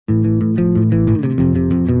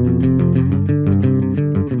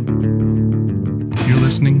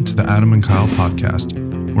listening to the Adam and Kyle podcast,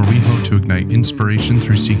 where we hope to ignite inspiration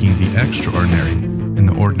through seeking the extraordinary in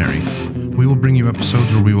the ordinary. We will bring you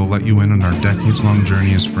episodes where we will let you in on our decades-long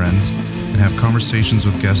journey as friends and have conversations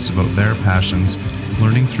with guests about their passions,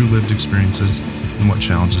 learning through lived experiences, and what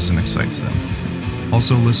challenges and excites them.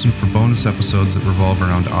 Also listen for bonus episodes that revolve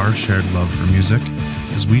around our shared love for music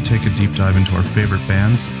as we take a deep dive into our favorite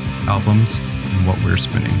bands, albums, and what we're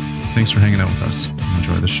spinning. Thanks for hanging out with us.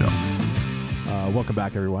 Enjoy the show. Welcome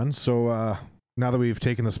back, everyone. So now that we've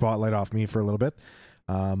taken the spotlight off me for a little bit,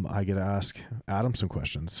 I get to ask Adam some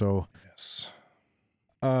questions. So, Yes.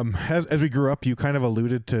 as we grew up, you kind of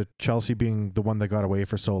alluded to Chelsea being the one that got away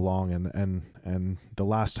for so long, and the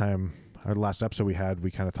last time, or the last episode we had,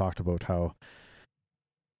 we kind of talked about how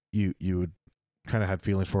you would kind of had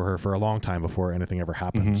feelings for her for a long time before anything ever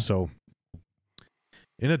happened. Mm-hmm. So,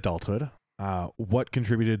 in adulthood, what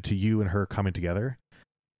contributed to you and her coming together?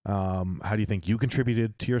 How do you think you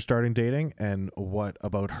contributed to your starting dating, and what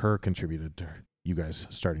about her contributed to you guys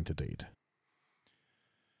starting to date?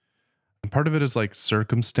 Part of it is like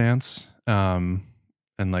circumstance, and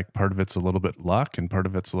like part of it's a little bit luck, and part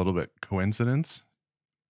of it's a little bit coincidence.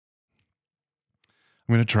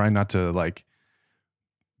 I'm going to try not to like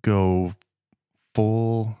go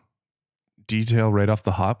full detail right off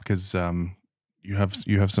the hop because you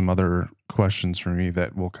have some other questions for me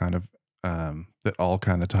that will kind of that all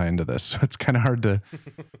kind of tie into this. So it's kind of hard to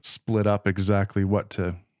split up exactly what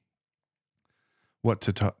to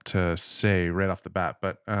say right off the bat.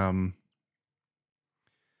 But yeah,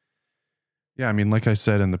 I mean, like I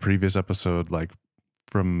said in the previous episode, like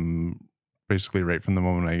from basically right from the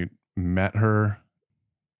moment I met her,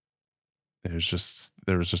 there was just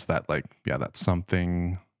that like, yeah, that's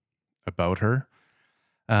something about her.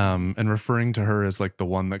 And referring to her as like the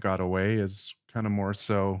one that got away is kind of more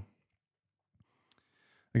so,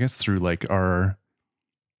 I guess, through like our,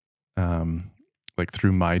 like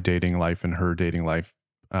through my dating life and her dating life,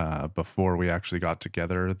 before we actually got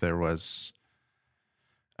together, there's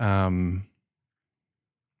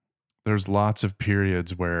lots of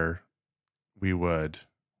periods where we would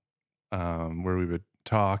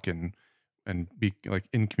talk and be like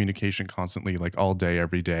in communication constantly, like all day,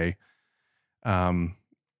 every day. And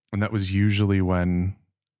that was usually when,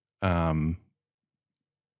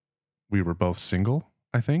 we were both single,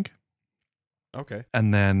 I think. Okay.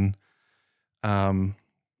 And then,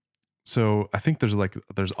 so I think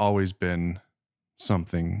there's always been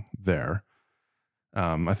something there.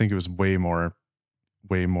 I think it was way more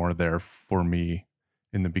there for me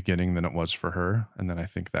in the beginning than it was for her. And then I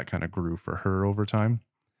think that kind of grew for her over time.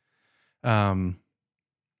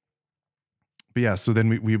 But yeah, so then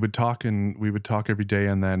we would talk every day,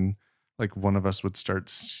 and then like one of us would start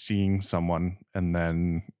seeing someone, and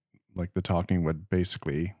then like the talking would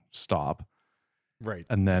basically stop. Right.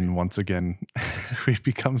 And then once again, we'd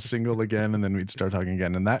become single again, and then we'd start talking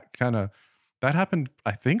again. And that happened,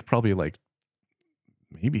 I think, probably like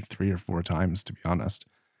maybe 3 or 4 times, to be honest.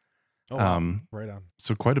 Oh, wow. Right on.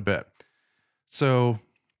 So quite a bit. So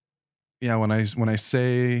yeah, when I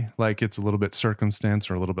say like it's a little bit circumstance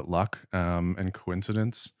or a little bit luck, and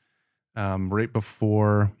coincidence, right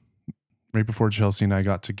before Chelsea and I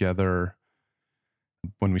got together,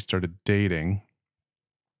 when we started dating,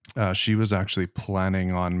 she was actually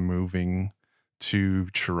planning on moving to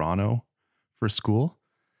Toronto for school.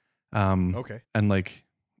 Okay. And like,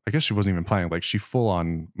 I guess she wasn't even planning, like she full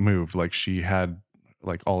on moved, like she had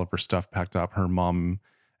like all of her stuff packed up. Her mom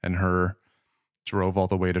and her drove all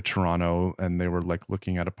the way to Toronto, and they were like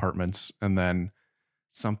looking at apartments, and then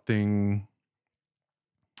something,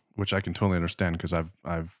 which I can totally understand because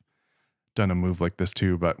I've done a move like this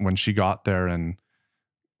too. But when she got there and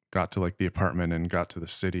got to like the apartment and got to the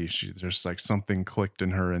city, she just like something clicked in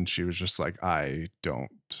her, and she was just like, I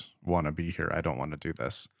don't want to be here. I don't want to do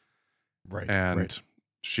this. Right. And right.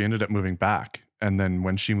 she ended up moving back. And then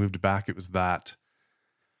when she moved back, it was that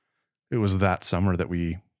summer that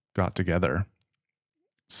we got together.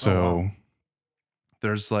 So wow.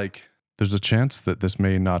 there's a chance that this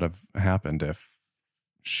may not have happened if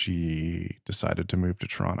she decided to move to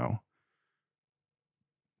Toronto.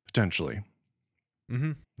 Potentially.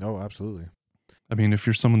 Mm-hmm. Oh, absolutely. I mean, if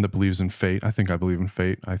you're someone that believes in fate, I think I believe in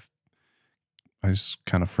fate. I just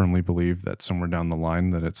kind of firmly believe that somewhere down the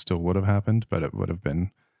line that it still would have happened, but it would have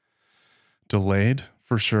been delayed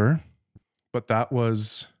for sure. But that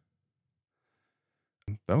was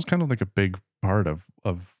kind of like a big part of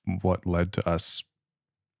what led to us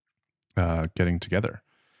getting together.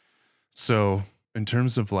 So in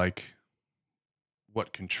terms of like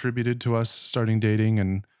what contributed to us starting dating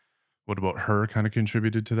and what about her kind of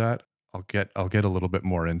contributed to that, I'll get a little bit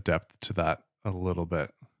more in depth to that a little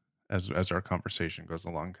bit as our conversation goes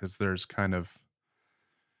along, because there's kind of,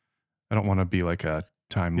 I don't want to be like a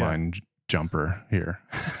Yeah. timeline jumper here.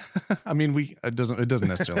 I mean, it doesn't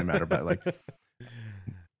necessarily matter, but like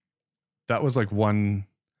that was like one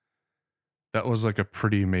that was like a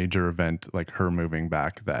pretty major event, like her moving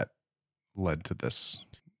back, that led to this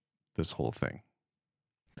whole thing.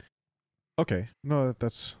 Okay, no,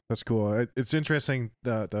 that's cool. It's interesting,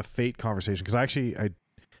 the fate conversation, because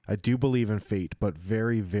I do believe in fate, but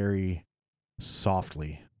very very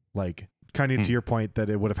softly. Like, kind of Hmm. to your point that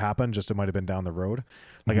it would have happened, just it might have been down the road.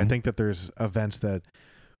 Like, I Mhm. think that there's events that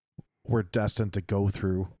we're destined to go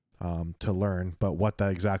through, to learn, but what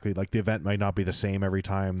that exactly, like, the event might not be the same every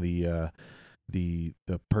time. The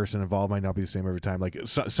person involved might not be the same every time. Like,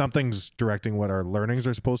 something's directing what our learnings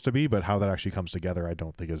are supposed to be, but how that actually comes together, I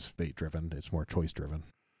don't think is fate driven. It's more choice driven.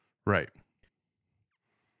 Right.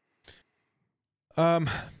 Um,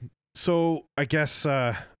 so I guess,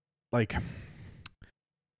 like,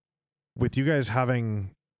 with you guys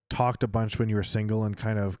having talked a bunch when you were single and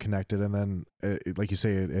kind of connected, and then, like you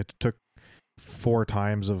say, it took 4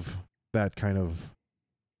 times of that kind of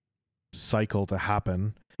cycle to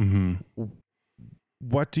happen. Mhm.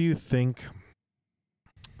 What do you think?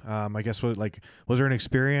 I guess, was there an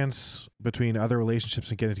experience between other relationships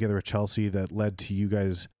and getting together with Chelsea that led to you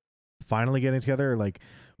guys finally getting together? Like,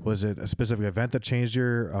 was it a specific event that changed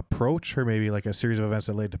your approach, or maybe like a series of events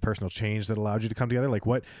that led to personal change that allowed you to come together? Like,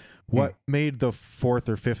 what Hmm. made the fourth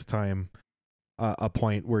or fifth time a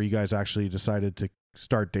point where you guys actually decided to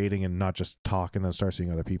start dating and not just talk and then start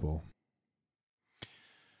seeing other people?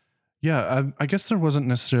 Yeah, I guess there wasn't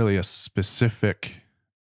necessarily a specific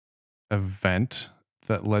event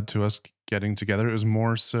that led to us getting together. It was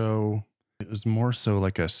more so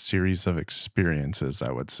like a series of experiences,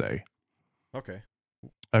 I would say. Okay.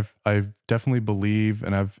 I definitely believe,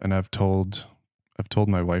 and I've told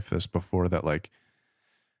my wife this before, that like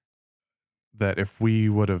that if we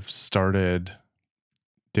would have started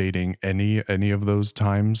dating any of those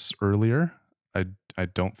times earlier, I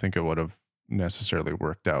don't think it would have necessarily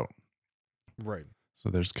worked out. Right. So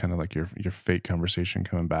there's kind of like your fate conversation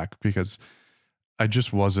coming back, because I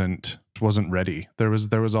just wasn't ready. There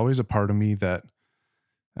was always a part of me that,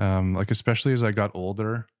 like, especially as I got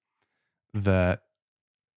older, that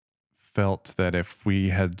felt that if we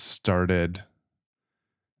had started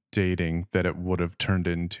dating, that it would have turned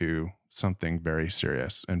into something very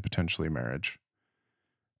serious and potentially marriage.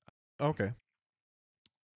 Okay.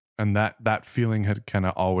 And that feeling had kind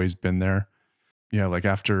of always been there. Yeah, like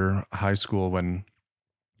after high school, when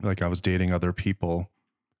like I was dating other people,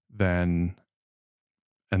 then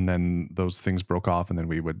and then those things broke off, and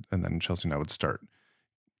then Chelsea and I would start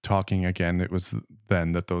talking again. It was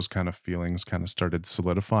then that those kind of feelings kind of started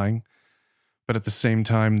solidifying. But at the same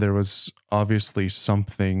time, there was obviously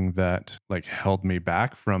something that like held me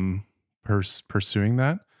back from pursuing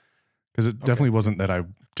that, because it Okay. definitely wasn't that I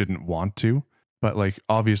didn't want to, but like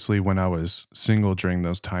obviously when I was single during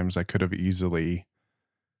those times, I could have easily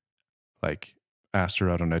like asked her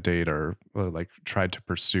out on a date, or like tried to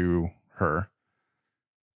pursue her,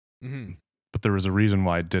 Mm-hmm. but there was a reason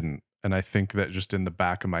why I didn't. And I think that just in the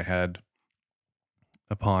back of my head,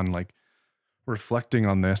 upon like reflecting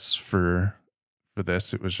on this for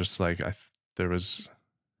this, it was just like there was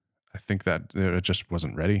I think that it just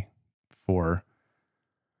wasn't ready for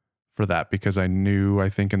that, because I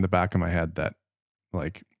think in the back of my head that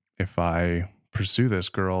like if I pursue this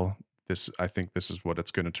girl, I think this is what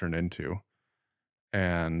it's going to turn into.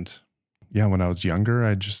 And yeah, when I was younger,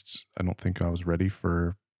 I don't think I was ready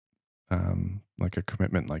for like a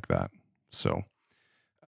commitment like that. So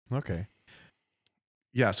Okay.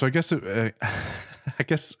 yeah, so I guess I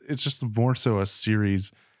guess it's just more so a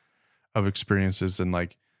series of experiences, and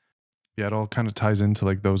like yeah, it all kind of ties into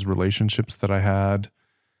like those relationships that I had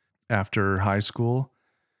after high school,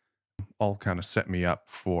 all kind of set me up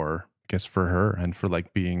for, I guess, for her and for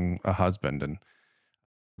like being a husband. And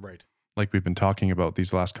Right. like we've been talking about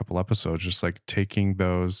these last couple episodes, just like taking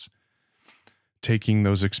those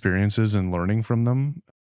experiences and learning from them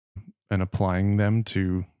and applying them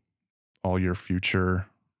to all your future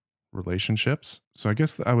relationships. So I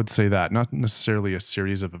guess I would say that, not necessarily a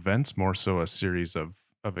series of events, more so a series of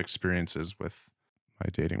experiences with my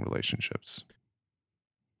dating relationships,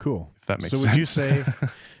 Cool. if that makes So would you sense. say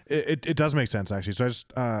it does make sense, actually? So I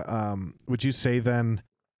just, would you say then,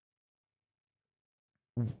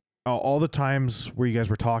 all the times where you guys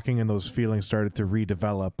were talking and those feelings started to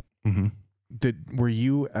redevelop, Hmm. were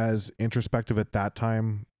you as introspective at that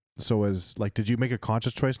time? So, as like, did you make a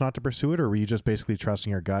conscious choice not to pursue it, or were you just basically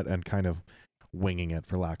trusting your gut and kind of winging it,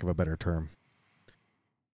 for lack of a better term?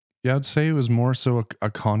 Yeah, I'd say it was more so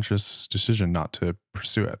a conscious decision not to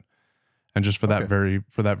pursue it. And just Okay.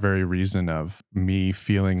 for that very reason of me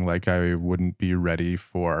feeling like I wouldn't be ready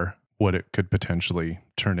for what it could potentially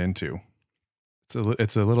turn into.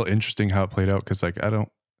 It's a little interesting how it played out because like I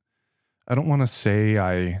don't want to say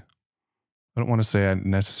I don't want to say I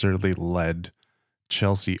necessarily led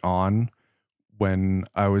Chelsea on when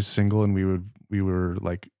I was single and we were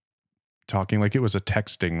like talking, like it was a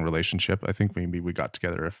texting relationship. I think maybe we got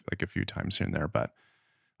together like a few times here and there, but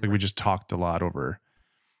like we Right. just talked a lot over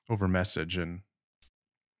message. And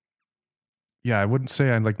yeah, I wouldn't say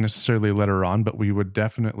I like necessarily let her on, but we would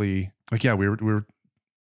definitely like, yeah, we were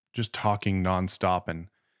just talking nonstop. And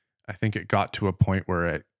I think it got to a point where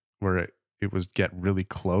it was get really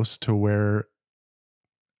close to where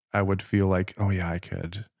I would feel like, oh yeah, I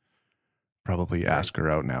could probably Right. ask her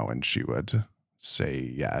out now and she would say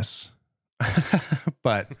yes.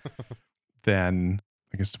 But then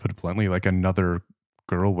I guess to put it bluntly, like another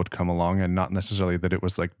girl would come along, and not necessarily that it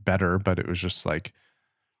was like better, but it was just like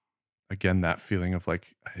again that feeling of like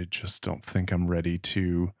I just don't think I'm ready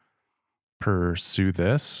to pursue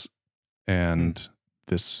this. Hmm. And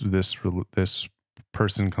this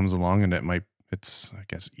person comes along and it's I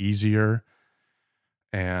guess easier.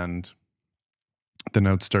 And then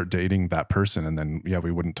I would start dating that person, and then yeah,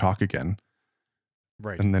 we wouldn't talk again.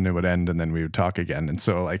 Right. And then it would end, and then we would talk again. And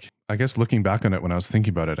so like I guess looking back on it when I was thinking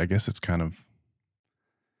about it, I guess it's kind of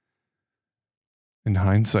in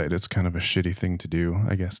hindsight, it's kind of a shitty thing to do,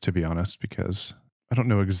 I guess, to be honest, because I don't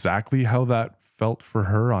know exactly how that felt for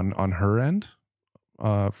her on her end,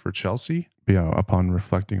 for Chelsea. But yeah, upon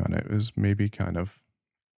reflecting on it, it was maybe kind of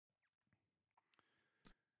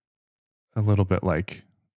a little bit like,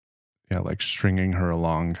 yeah, like stringing her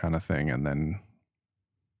along kind of thing. And then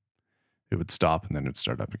it would stop and then it'd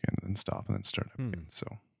start up again and then stop and then start up Hmm. again. So,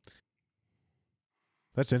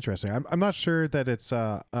 That's interesting. I'm not sure that it's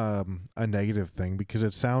a negative thing because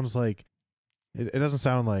it sounds like it doesn't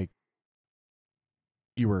sound like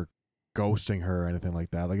you were ghosting her or anything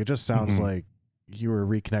like that. Like it just sounds mhm. like you were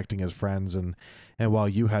reconnecting as friends, and while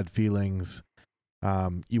you had feelings,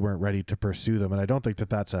 you weren't ready to pursue them. And I don't think that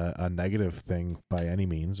that's a negative thing by any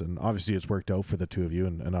means. And obviously, it's worked out for the two of you.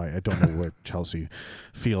 And I don't know what Chelsea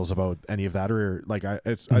feels about any of that, or like I'd be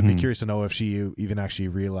Mhm. curious to know if she even actually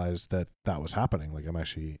realized that that was happening. Like I'm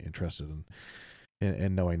actually interested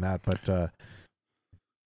in knowing that. But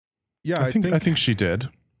yeah, I I think think she did.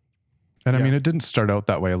 And I yeah, mean, it didn't start out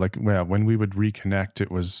that way. Like, yeah, when we would reconnect,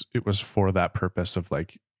 it was for that purpose of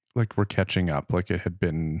like we're catching up. Like it had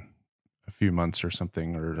been a few months or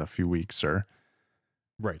something, or a few weeks, or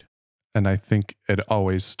right, and I think it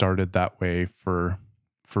always started that way for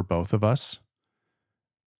both of us.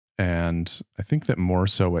 And I think that more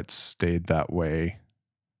so it stayed that way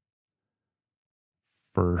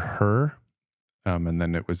for her. And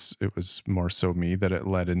then it was more so me that it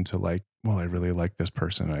led into like, well, I really like this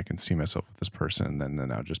person. And I can see myself with this person, and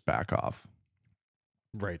then I'll just back off.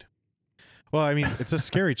 right. Well, I mean, it's a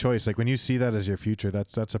scary choice. Like when you see that as your future,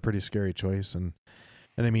 that's a pretty scary choice. And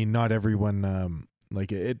I mean, not everyone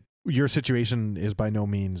like it. Your situation is by no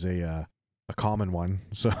means a common one.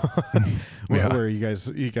 So Yeah. where you guys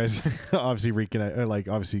obviously reconnect, like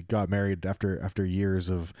obviously got married after years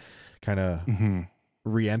of kind of Hmm.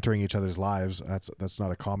 re-entering each other's lives. That's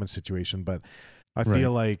not a common situation, but I Right.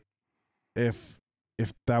 feel like if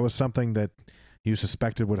if that was something that you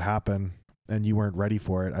suspected would happen and you weren't ready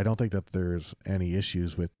for it, I don't think that there's any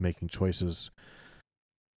issues with making choices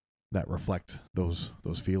that reflect those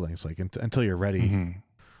feelings. Like until you're ready, Hmm.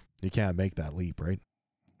 you can't make that leap, right?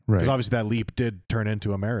 Because Right. obviously that leap did turn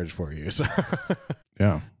into a marriage for you. So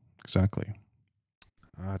Yeah. Exactly.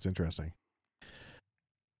 that's interesting.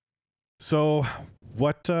 So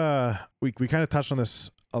what we kind of touched on this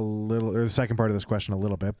a little, or the second part of this question a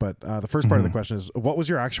little bit, but the first part of the Hmm. question is what was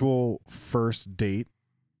your actual first date,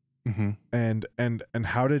 Hmm. and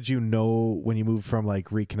how did you know when you moved from like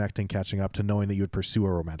reconnecting, catching up to knowing that you would pursue a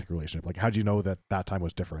romantic relationship? Like how did you know that that time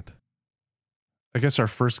was different? I guess our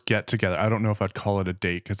first get together, I don't know if I'd call it a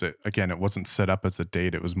date because it wasn't set up as a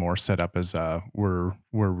date. It was more set up as we're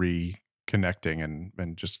reconnecting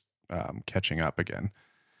and just catching up again.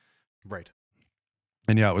 Right.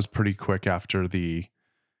 And yeah, it was pretty quick after the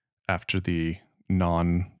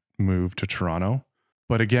non move to Toronto.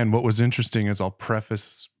 But again, what was interesting is I'll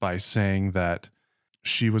preface by saying that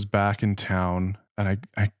she was back in town, and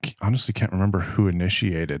honestly can't remember who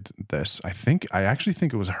initiated this. I actually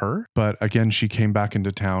think it was her. But again, she came back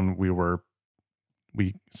into town.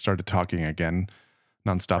 We started talking again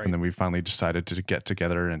nonstop, and Right. then we finally decided to get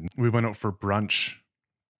together, and we went out for brunch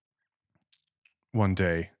one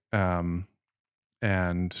day.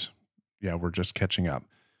 and yeah, we're just catching up.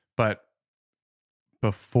 But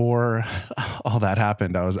before all that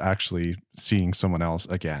happened, I was actually seeing someone else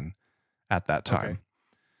again at that Okay. time.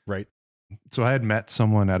 Right. So I had met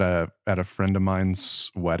someone at a friend of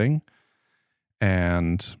mine's wedding,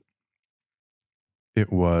 and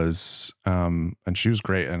it was and she was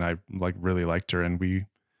great, and I like really liked her, and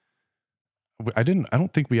I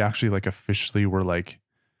don't think we actually like officially were like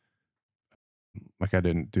I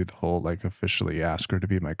didn't do the whole like officially ask her to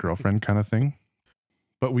be my girlfriend kind of thing.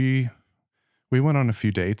 But we went on a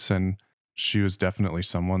few dates, and she was definitely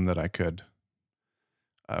someone that I could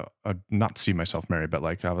not see myself marry, but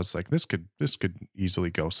like I was like this could easily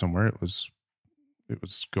go somewhere. It was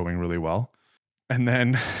going really well. And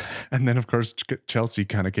then and then of course Chelsea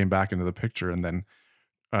kind of came back into the picture, and then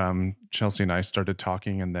Chelsea and I started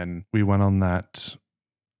talking, and then we went on that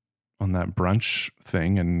brunch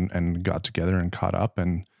thing and got together and caught up.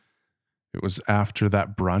 And it was after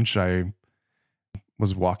that brunch I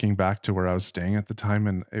was walking back to where I was staying at the time,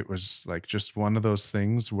 and it was like just one of those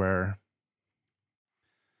things where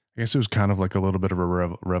I guess it was kind of like a little bit of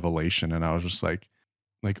a revelation, and I was just like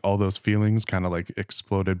all those feelings kind of like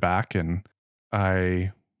exploded back, and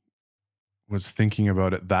I was thinking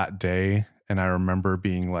about it that day, and I remember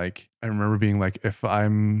being like if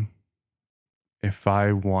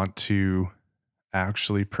I want to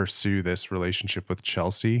actually pursue this relationship with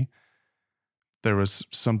Chelsea, there was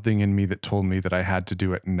something in me that told me that I had to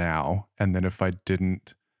do it now, and then if I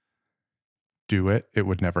didn't do it, it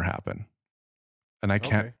would never happen. And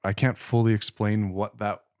Okay. I can't fully explain what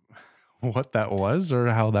that was or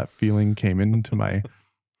how that feeling came into my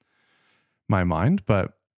mind,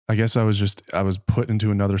 but I guess I was put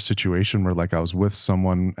into another situation where like I was with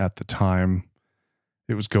someone at the time.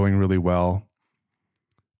 It was going really well,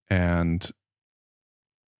 and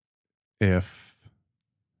if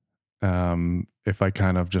if I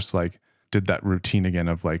kind of just like did that routine again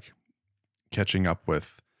of like catching up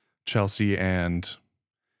with Chelsea, and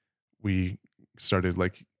we started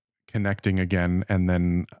like connecting again, and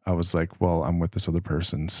then I was like, well, I'm with this other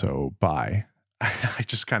person, so bye. I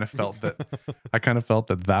just kind of felt that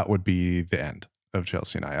that would be the end of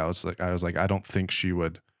Chelsea and I. I was like I don't think she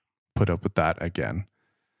would put up with that again.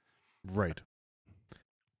 Right.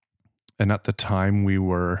 And at the time we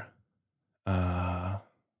were uh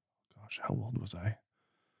gosh, how old was I?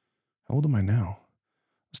 How old am I now?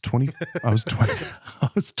 I was 20 I was 20 I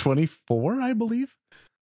was 24, I believe,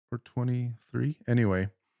 or 23. Anyway,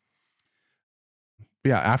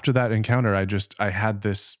 yeah, after that encounter, I had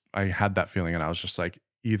that feeling, and I was just like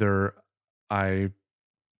either I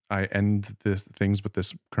I end the things with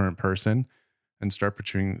this current person and start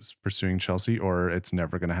pursuing Chelsea, or it's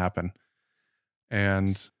never going to happen.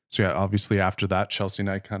 And so yeah, obviously after that, Chelsea and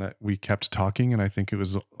I we kept talking, and I think it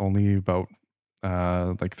was only about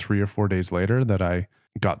like 3 or 4 days later that I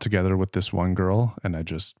got together with this one girl, and I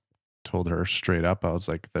just told her straight up. I was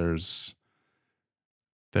like, there's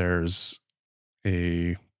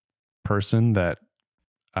a person that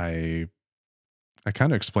I I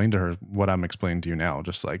kind of explained to her what I'm explaining to you now,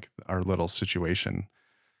 just like our little situation.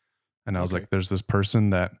 And I was Okay. like, there's this person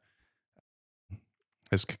that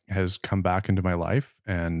has come back into my life,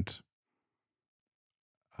 and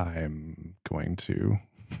I'm going to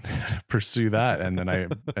pursue that. And then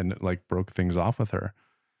and like broke things off with her.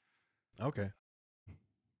 Okay.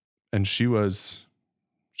 And she was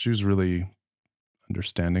really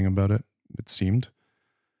understanding about it, it seemed.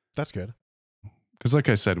 That's good. Because like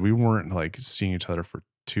I said, we weren't like seeing each other for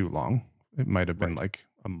too long. It might have been Right. like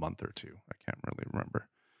a month or two. I can't really remember.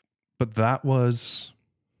 But that was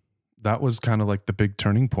kind of like the big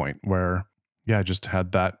turning point where, yeah, I just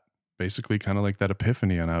had that basically kind of like that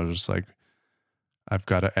epiphany. And I was just like, I've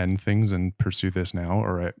got to end things and pursue this now,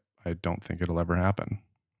 or I don't think it'll ever happen.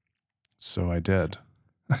 So I did.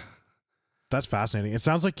 That's fascinating. It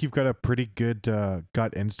sounds like you've got a pretty good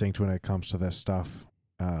gut instinct when it comes to this stuff.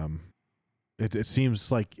 Um, it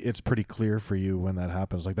seems like it's pretty clear for you when that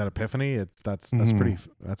happens, like that epiphany. That's pretty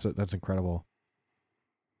Mhm. that's incredible.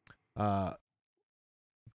 Uh,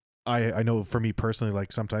 I know for me personally,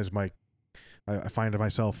 like sometimes I find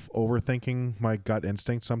myself overthinking my gut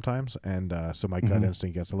instinct sometimes, and so my gut Mhm.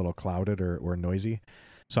 instinct gets a little clouded or noisy.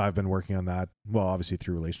 So I've been working on that. Well, obviously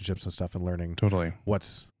through relationships and stuff, and learning Totally.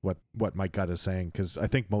 what my gut is saying, because I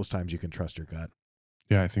think most times you can trust your gut.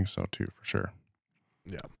 Yeah, I think so too, for sure.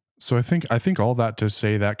 Yeah. So I think all that to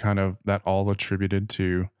say that that all attributed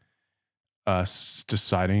to us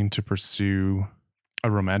deciding to pursue a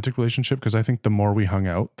romantic relationship, because I think the more we hung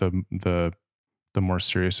out, the more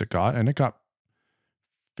serious it got, and it got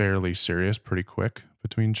fairly serious pretty quick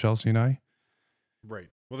between Chelsea and I. Right.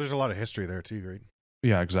 Well, there's a lot of history there too, right?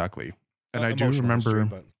 Yeah, exactly. And I do Emotional history,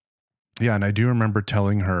 remember, but yeah, and I do remember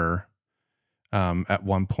telling her at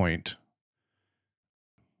one point,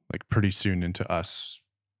 like pretty soon into us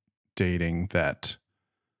dating, that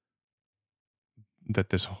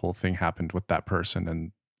this whole thing happened with that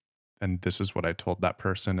person, and this is what I told that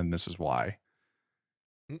person, and this is why.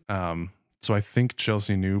 Mm. So I think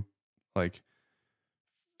Chelsea knew, like,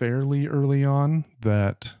 fairly early on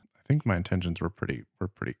that I think my intentions were pretty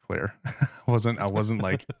clear. I wasn't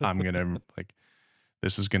like I'm gonna like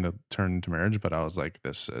this is gonna turn into marriage, but I was like,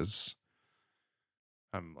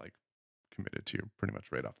 I'm like committed to you pretty much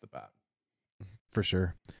right off the bat. for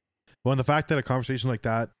sure. Well, and the fact that a conversation like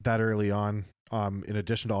that early on, in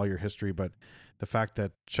addition to all your history, but the fact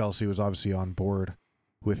that Chelsea was obviously on board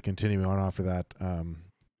with continuing on after that,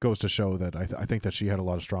 goes to show that I think that she had a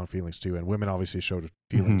lot of strong feelings too, and women obviously showed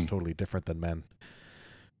feelings Hmm. totally different than men,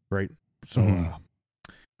 right? So, Hmm.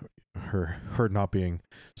 her not being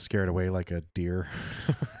scared away like a deer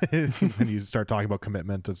when you start talking about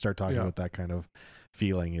commitment and start talking Yeah. about that kind of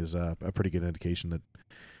feeling is a pretty good indication that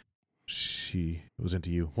she was into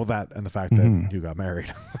you. Well, that and the fact that Hmm. you got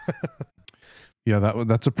married. Yeah,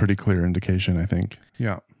 that's a pretty clear indication, I think.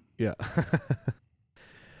 Yeah. Yeah.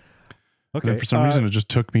 And then Okay. for some reason, it just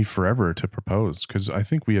took me forever to propose because I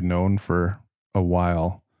think we had known for a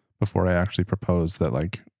while before I actually proposed that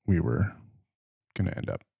like we were going to end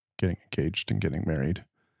up getting engaged and getting married.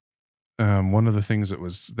 One of the things that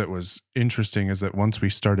was interesting is that once we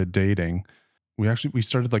started dating, we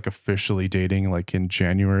started like officially dating like in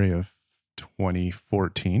January of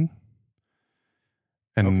 2014,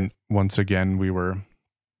 Okay. and once again we were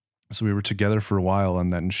together for a while,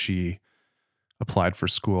 and then she applied for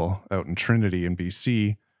school out in Trinity in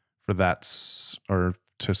BC for or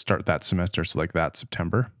to start that semester, so like that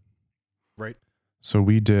September. Right. So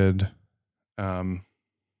we did um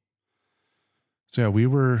so yeah, we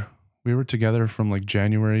were together from like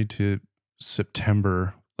January to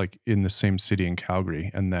September, like in the same city in Calgary,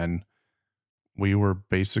 and then we were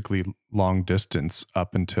basically long distance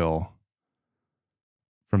up until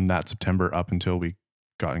from that September up until we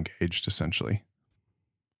got engaged essentially.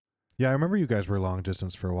 Yeah, I remember you guys were long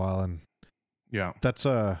distance for a while, and Yeah. that's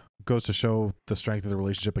goes to show the strength of the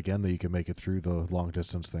relationship again that you can make it through the long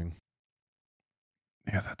distance thing.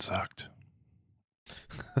 Yeah, that sucked.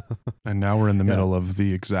 And now we're in the Yeah. middle of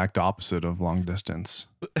the exact opposite of long distance,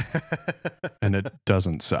 and it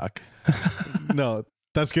doesn't suck. No,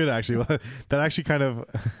 that's good actually. Well, that actually kind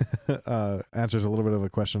of answers a little bit of a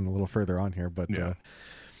question a little further on here, but Yeah.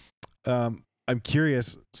 I'm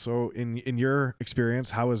curious. So, in your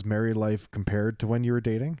experience, how is married life compared to when you were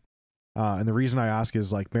dating? And the reason I ask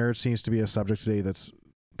is like marriage seems to be a subject today that's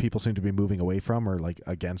people seem to be moving away from or like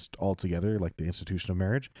against altogether, like the institution of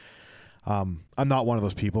marriage. I'm not one of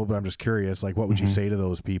those people, but I'm just curious. Like, what would you Mhm. say to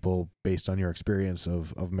those people based on your experience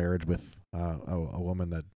of marriage with a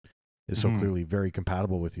woman that is so Mhm. clearly very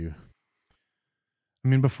compatible with you? I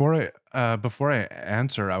mean, before I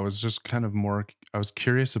answer, I was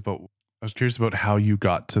curious about how you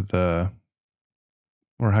got to the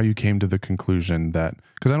or how you came to the conclusion that,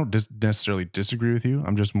 because I don't necessarily disagree with you.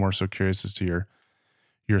 I'm just more so curious as to your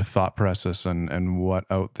thought process and what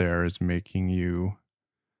out there is making you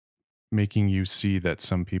see that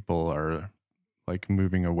some people are like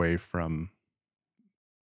moving away from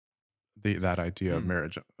that idea of Hmm.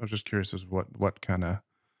 marriage. I was just curious as what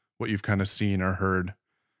you've kind of seen or heard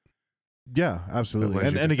Yeah, that absolutely. led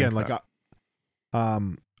you to And again, think like,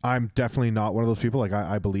 that. I'm definitely not one of those people. Like,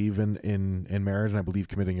 I believe in marriage, and I believe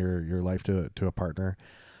committing your life to a partner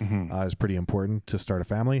Hmm. is pretty important to start a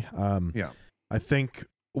family. Yeah. I think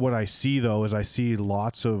what I see though is I see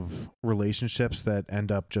lots of relationships that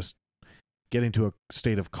end up just getting to a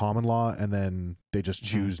state of common law and then they just Hmm.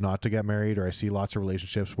 choose not to get married. Or I see lots of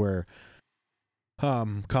relationships where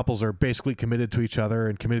couples are basically committed to each other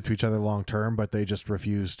and committed to each other long term, but they just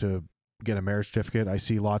refuse to get a marriage certificate. I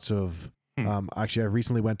see lots of Hmm. actually I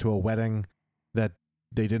recently went to a wedding that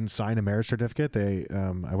they didn't sign a marriage certificate.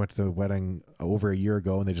 I went to the wedding over a year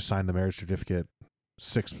ago and they just signed the marriage certificate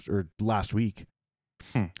last week,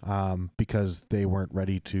 Hmm. because they weren't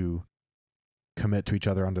ready to commit to each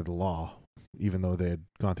other under the law, even though they had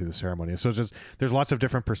gone through the ceremony. So it's just there's lots of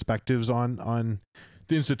different perspectives on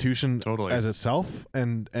the institution Totally. as itself,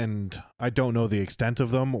 and I don't know the extent of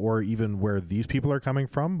them or even where these people are coming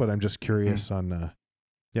from, but I'm just curious on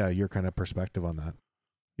your kind of perspective on that.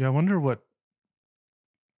 Yeah, I wonder what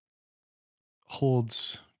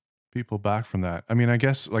holds people back from that. I mean, I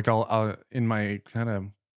guess like I'll in my kind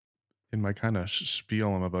of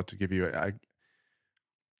spiel I'm about to give you,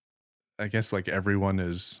 I guess like everyone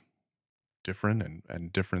is different,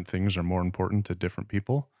 and different things are more important to different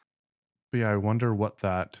people. But yeah, I wonder what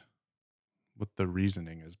the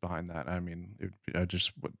reasoning is behind that. I mean, I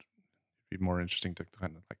just would be more interesting to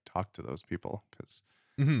kind of like talk to those people, because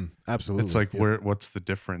it's Absolutely. like, what's the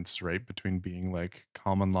difference, right, between being like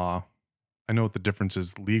common law? I know what the difference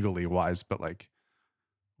is legally wise, but like,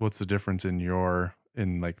 what's the difference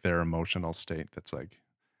in like their emotional state? That's like,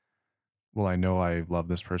 well, I know I love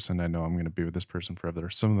this person. I know I'm going to be with this person forever.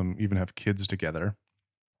 Some of them even have kids together,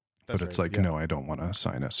 but That's it's right. like, Yeah. no, I don't want to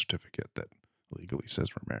sign a certificate that legally says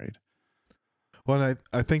we're married. Well,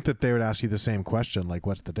 I think that they would ask you the same question, like,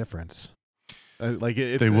 what's the difference? Like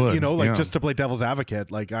They would, like yeah. just to play devil's advocate,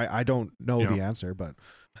 like I don't know Yeah. the answer, but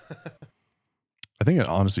I think it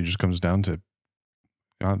honestly just comes down to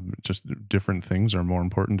just different things are more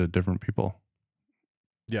important to different people.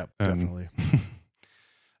 yeah, And definitely.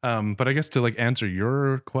 but I guess to like answer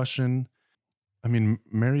your question, I mean,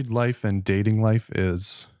 married life and dating life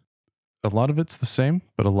is, a lot of it's the same,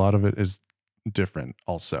 but a lot of it is different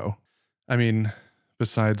also. I mean,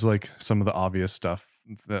 besides like some of the obvious stuff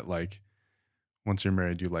that like, once you're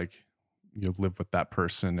married, you live with that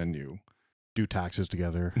person and you Do taxes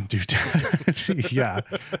together. do yeah,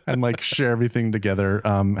 and like share everything together.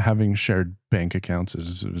 Having shared bank accounts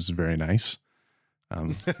is very nice.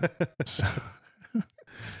 So,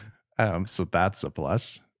 so that's a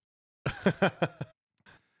plus.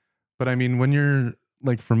 But I mean, when you're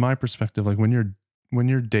like, from my perspective, like when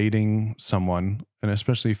you're dating someone, and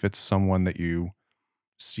especially if it's someone that you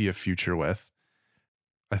see a future with,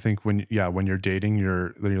 I think when you're dating,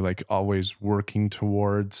 you're like always working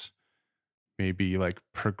towards maybe like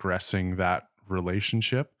progressing that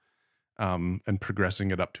relationship, and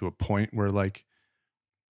progressing it up to a point where like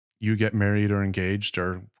you get married or engaged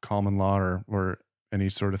or common law or any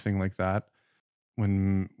sort of thing like that.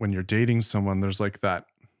 When you're dating someone, there's kind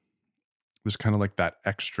of like that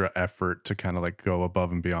extra effort to kind of like go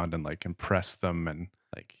above and beyond and like impress them and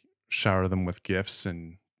like shower them with gifts,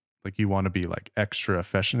 and like you want to be like extra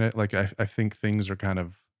affectionate. Like I think things are kind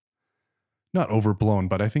of not overblown,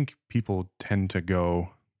 but I think people tend to go,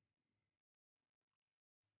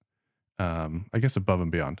 I guess above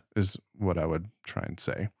and beyond is what I would try and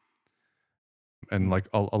say. And Mm, like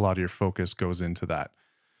a lot of your focus goes into that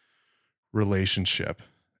relationship.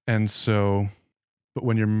 And so, but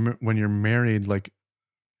when you're married, like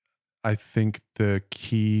I think the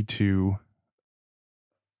key to,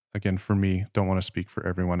 again, for me, don't want to speak for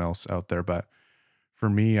everyone else out there, but for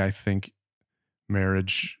me, I think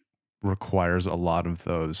marriage requires a lot of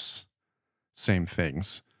those same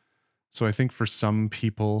things. So I think for some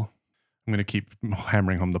people, I'm going to keep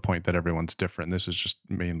hammering home the point that everyone's different. This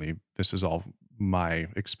is all my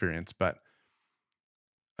experience, but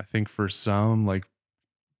I think for some, like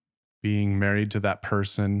being married to that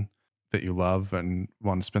person that you love and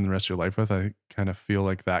want to spend the rest of your life with, I kind of feel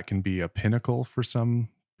like that can be a pinnacle for some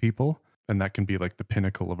people. And that can be like the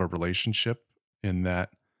pinnacle of a relationship, in that,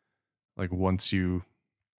 like, once you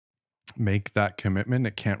make that commitment,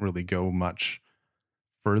 it can't really go much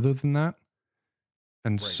further than that.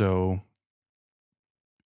 And right. so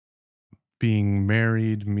being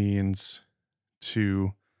married means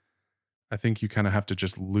to, I think you kind of have to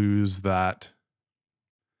just lose that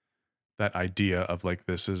idea of like,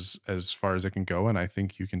 this is as far as it can go. And I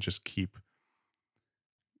think you can just keep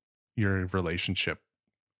your relationship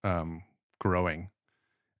um, growing,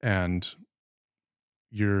 and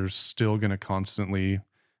you're still going to constantly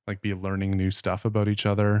like be learning new stuff about each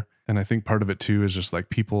other. And I think part of it too is just like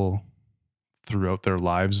people throughout their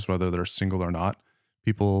lives, whether they're single or not,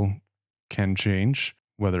 people can change,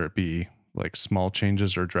 whether it be like small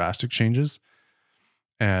changes or drastic changes.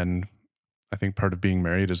 And I think part of being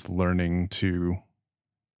married is learning to,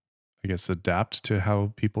 I guess, adapt to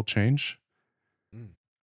how people change. Mm,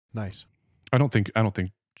 nice. I don't think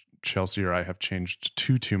Chelsea or I have changed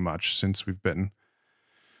too much since we've been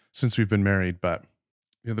married, but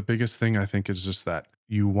the biggest thing I think is just that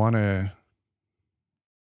you want to,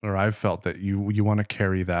 or I've felt that you want to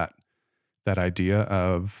carry that idea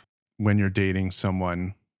of, when you're dating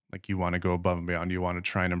someone, like you want to go above and beyond, you want to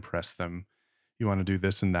try and impress them, you want to do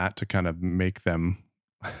this and that to kind of make them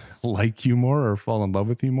like you more or fall in love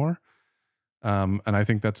with you more. And I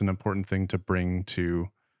think that's an important thing to bring to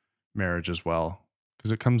marriage as well,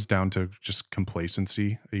 because it comes down to just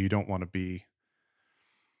complacency. You don't want to be,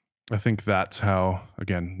 I think that's how,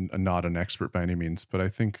 again, not an expert by any means, but I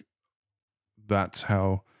think that's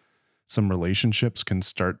how some relationships can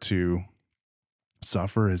start to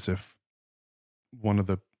suffer, is if one of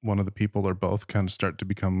the people or both kind of start to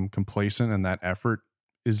become complacent and that effort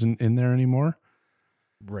isn't in there anymore.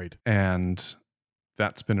 Right. And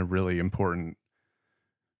that's been a really important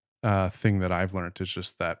thing that I've learned, is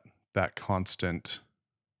just that constant,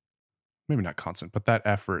 maybe not constant, but that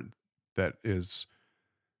effort that is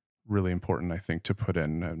really important, I think, to put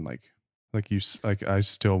in. And like I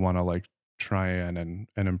still want to like try and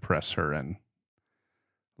impress her, and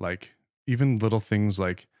like even little things.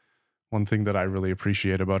 Like one thing that I really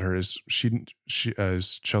appreciate about her is she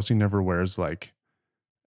as Chelsea never wears like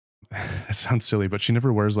it sounds silly, but she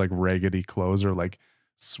never wears like raggedy clothes or like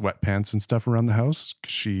sweatpants and stuff around the house.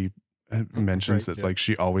 She mentions Right. that Yeah. like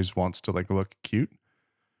she always wants to like look cute,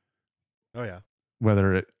 Oh yeah.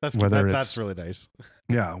 whether That's it's really nice.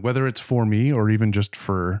 yeah, whether it's for me or even just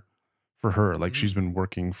for her. Like she's Mhm. been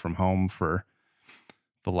working from home for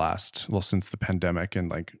the last, well, since the pandemic, and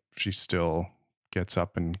like she still gets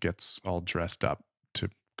up and gets all dressed up to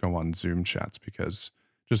go on Zoom chats, because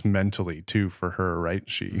just mentally too, for her, right?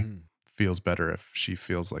 She Mhm. feels better if she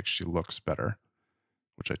feels like she looks better,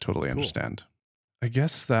 which I totally Cool. understand. I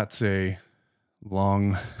guess that's a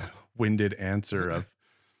long-winded answer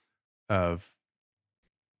of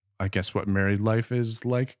I guess what married life is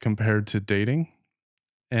like compared to dating.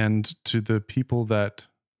 And to the people that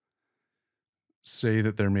say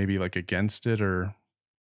that they're maybe like against it or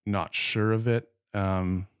not sure of it,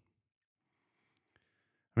 I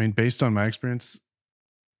mean, based on my experience,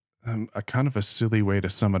 a kind of a silly way to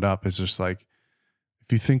sum it up is just like,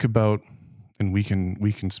 if you think about, and we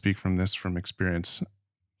can speak from this from experience,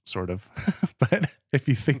 sort of, but if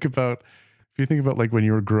you think about like when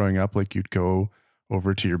you were growing up, like you'd go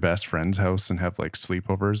over to your best friend's house and have like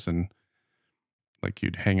sleepovers, and like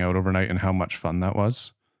you'd hang out overnight, and how much fun that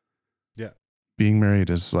was. Yeah. Being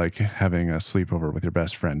married is like having a sleepover with your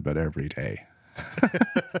best friend, but every day,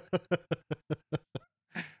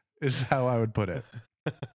 is how I would put it.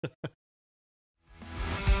 The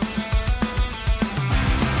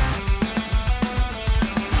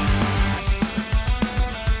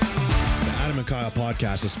Adam and Kyle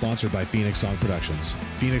podcast is sponsored by Phoenix Song Productions.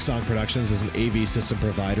 Phoenix Song Productions is an AV system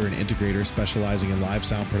provider and integrator specializing in live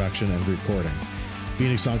sound production and recording.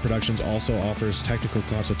 Phoenix Song Productions also offers technical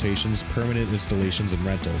consultations, permanent installations, and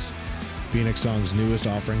rentals. Phoenix Song's newest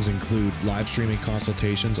offerings include live streaming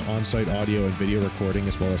consultations, on-site audio and video recording,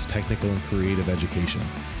 as well as technical and creative education.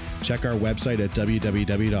 Check our website at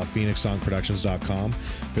www.phoenixsongproductions.com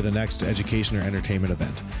for the next education or entertainment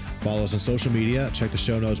event. Follow us on social media. Check the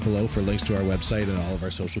show notes below for links to our website and all of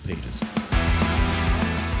our social pages.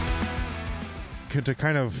 To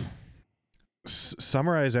kind of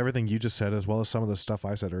summarize everything you just said, as well as some of the stuff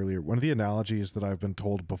I said earlier, one of the analogies that I've been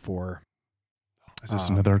told before. Is this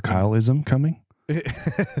another Kyleism coming?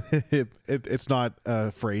 It's not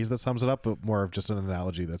a phrase that sums it up, but more of just an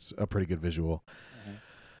analogy that's a pretty good visual.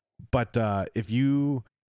 But if you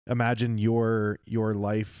imagine your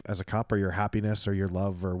life as a cup, or your happiness or your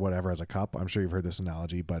love or whatever as a cup, I'm sure you've heard this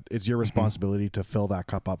analogy, but it's your responsibility to fill that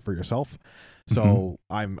cup up for yourself. So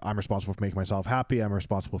I'm responsible for making myself happy. I'm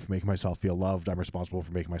responsible for making myself feel loved. I'm responsible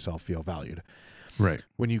for making myself feel valued. Right.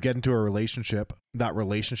 When you get into a relationship, that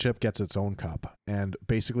relationship gets its own cup, and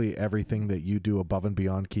basically everything that you do above and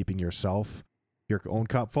beyond keeping your own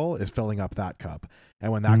cup full is filling up that cup.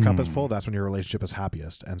 And when that cup is full, that's when your relationship is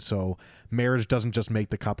happiest. And so marriage doesn't just make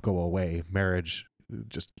the cup go away. Marriage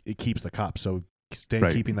it keeps the cup. So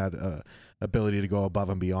keeping that ability to go above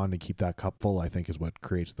and beyond and keep that cup full, I think, is what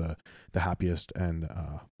creates the happiest and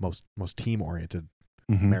most team oriented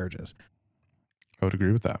marriages. I would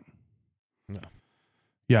agree with that.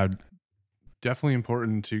 Yeah, definitely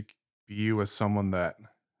important to be with someone that,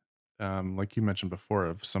 like you mentioned before,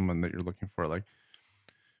 of someone that you're looking for, like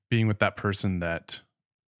being with that person that,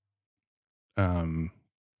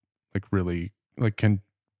 like really like can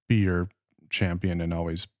be your champion and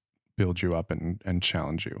always build you up and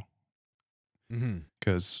challenge you.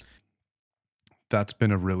 Because that's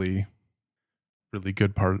been a really, really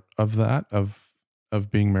good part of that, of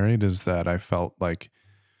being married, is that I felt like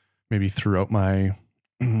maybe throughout my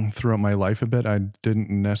life a bit, I didn't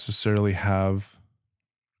necessarily have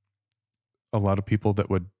a lot of people that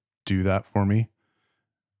would do that for me.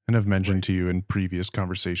 And I've mentioned to you in previous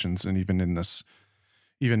conversations, and even in this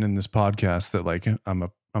podcast, that like I'm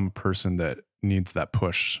a person that needs that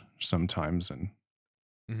push sometimes, and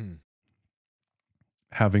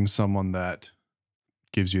having someone that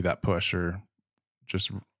gives you that push, or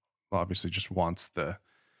just obviously just wants the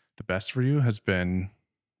best for you, has been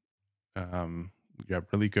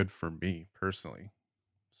really good for me personally.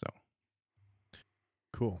 So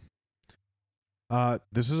cool.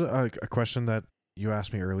 This is a question that you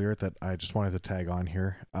asked me earlier that I just wanted to tag on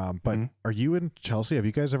here. But are you and Chelsea, have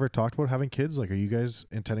you guys ever talked about having kids? Like, are you guys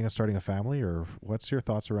intending on starting a family, or what's your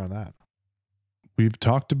thoughts around that? We've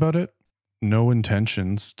talked about it. No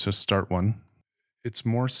intentions to start one. It's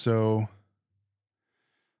more so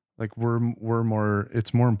like we're more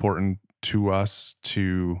it's more important to us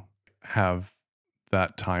to have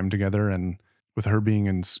that time together, and with her being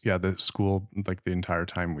in the school like the entire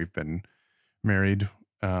time we've been married,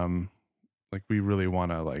 um like we really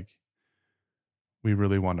want to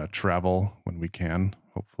travel when we can,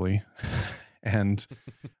 hopefully, and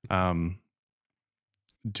um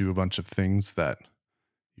do a bunch of things that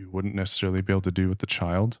you wouldn't necessarily be able to do with the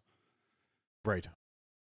child. Right.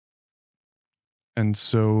 And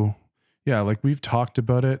so, yeah, like we've talked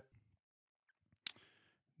about it.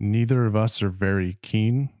 Neither of us are very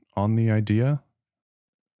keen on the idea.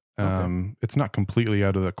 Okay. It's not completely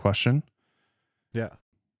out of the question, Yeah.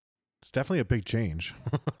 It's definitely a big change.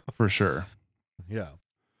 for sure. Yeah.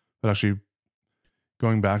 But actually,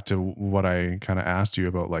 going back to what I kind of asked you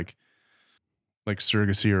about, like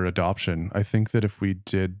surrogacy or adoption, I think that if we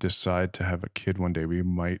did decide to have a kid one day, we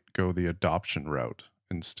might go the adoption route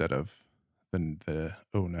instead of the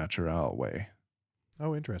au naturel way.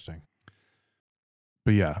 Oh, interesting.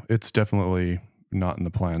 But yeah, it's definitely not in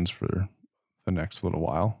the plans for the next little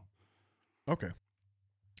while. Okay.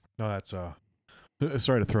 No, that's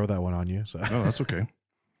sorry to throw that one on you. So Oh, that's okay.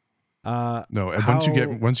 No, and how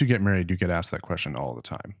once you get married, you get asked that question all the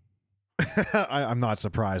time. I'm not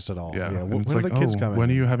surprised at all. Yeah, Yeah. and it's When like, are the kids oh, coming?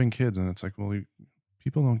 when are you having kids? And it's like, well,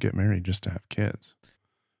 people don't get married just to have kids.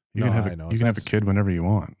 You No, can have I know. you can have a kid whenever you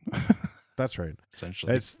want. That's right.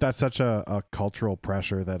 Essentially, That's such a cultural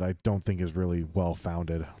pressure that I don't think is really well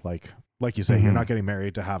founded. Like you say, you're not getting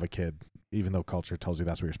married to have a kid, even though culture tells you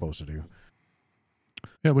that's what you're supposed to do.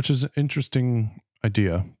 yeah, which is an interesting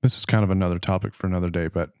idea. This is kind of another topic for another day,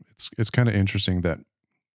 but it's kind of interesting that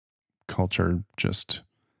culture just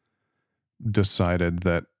decided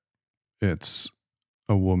that it's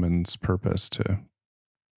a woman's purpose to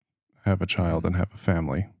have a child and have a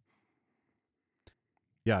family.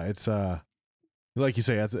 Yeah, it's like you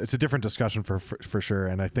say, it's a different discussion for sure,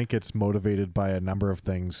 and I think it's motivated by a number of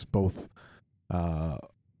things, both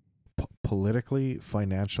politically,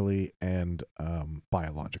 financially, and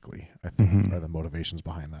biologically. I think are the motivations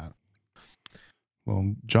behind that.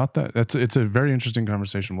 Well, jot that. It's a very interesting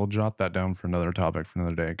conversation. We'll jot that down for another topic for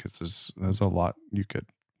another day, because there's a lot we could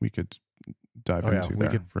dive into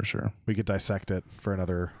there for sure. We could dissect it for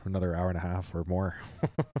another hour and a half or more.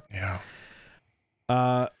 Yeah.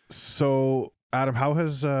 So Adam, how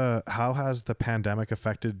has the pandemic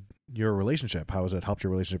affected your relationship? How has it helped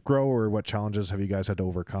your relationship grow, or what challenges have you guys had to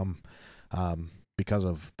overcome because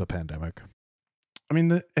of the pandemic? I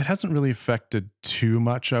mean, it hasn't really affected too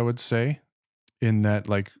much, I would say, in that,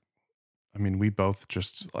 like, I mean, we both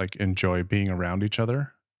just like enjoy being around each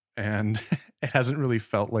other, and it hasn't really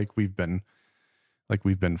felt like we've been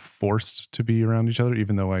forced to be around each other,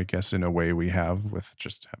 even though I guess in a way we have, with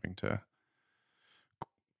just having to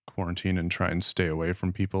quarantine and try and stay away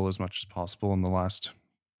from people as much as possible in the last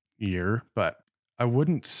year. But I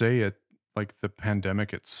wouldn't say it like the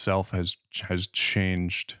pandemic itself has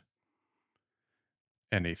changed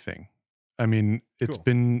anything. I mean, it's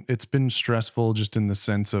been stressful just in the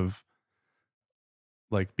sense of,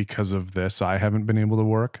 like, because of this, I haven't been able to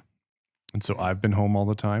work, and so I've been home all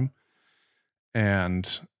the time,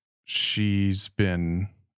 and she's been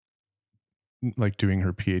like doing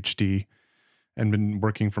her PhD and been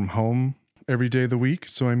working from home every day of the week.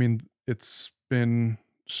 So I mean, it's been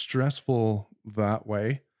stressful that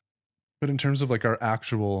way. But in terms of like our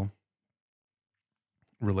actual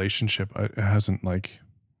relationship, it hasn't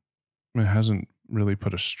really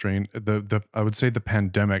put a strain. The I would say the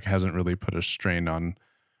pandemic hasn't really put a strain on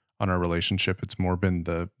our relationship. It's more been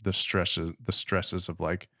the stresses of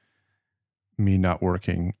like me not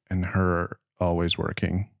working and her always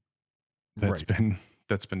working. That's been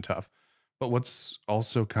tough. But what's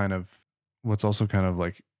also kind of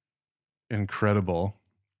like incredible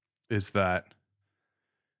is that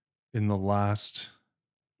in the last,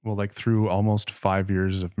 well, like through almost 5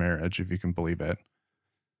 years of marriage, if you can believe it,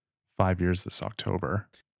 5 years this October.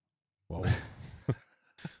 Whoa.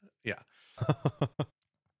 Yeah.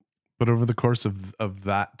 But over the course of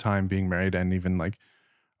that time being married, and even like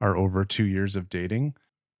our over 2 years of dating,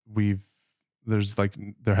 there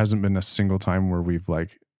hasn't been a single time where we've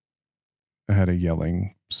like had a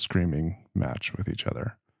yelling, screaming match with each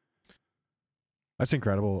other. That's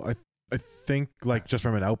incredible. I think, like, just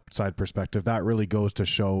from an outside perspective, that really goes to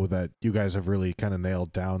show that you guys have really kind of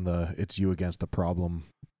nailed down the it's you against the problem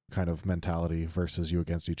kind of mentality versus you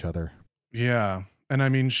against each other. Yeah. And I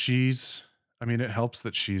mean, it helps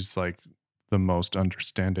that she's like the most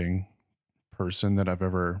understanding person that I've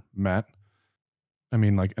ever met. I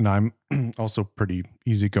mean, like, and I'm also pretty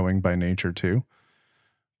easygoing by nature too.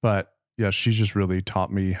 But yeah, she's just really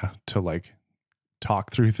taught me how to like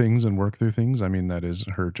talk through things and work through things. I mean, that is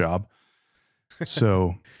her job.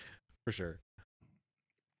 So, For sure.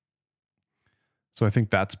 so I think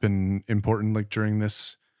that's been important, like during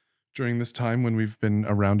this time when we've been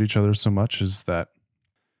around each other so much, is that,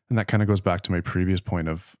 and that kind of goes back to my previous point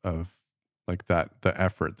of like that the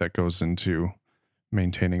effort that goes into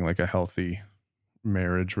maintaining like a healthy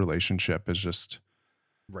marriage relationship is just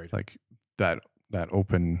Right. like that that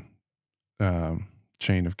open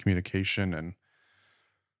chain of communication and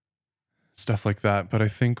stuff like that. But I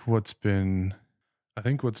think what's been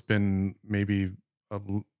maybe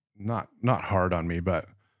not hard on me, but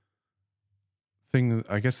thing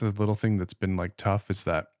I guess the little thing that's been like tough is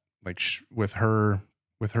that like with her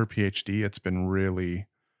PhD, it's been really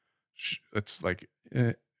it's like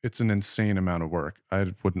it's an insane amount of work.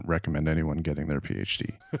 I wouldn't recommend anyone getting their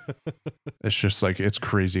PhD. It's just like it's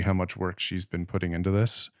crazy how much work she's been putting into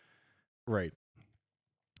this, Right.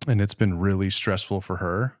 and it's been really stressful for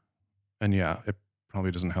her. And yeah, it probably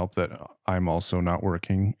doesn't help that I'm also not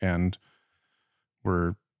working and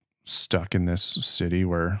we're stuck in this city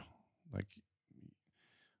where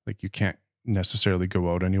like you can't necessarily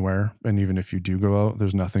go out anywhere, and even if you do go out,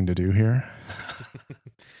 there's nothing to do here.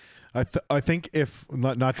 I think if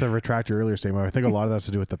not to retract your earlier statement, I think a lot of that's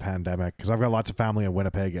to do with the pandemic, because I've got lots of family in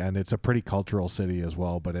Winnipeg and it's a pretty cultural city as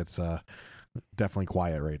well, but it's definitely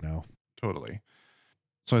quiet right now. Totally.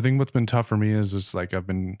 So I think what's been tough for me is just like I've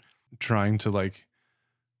been trying to like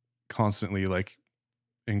constantly like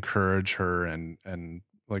encourage her and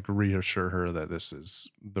like reassure her that this is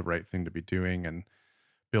the right thing to be doing, and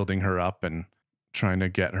building her up and trying to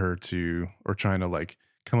get her to, or trying to like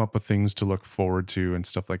come up with things to look forward to and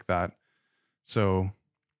stuff like that. So,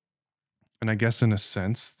 and I guess in a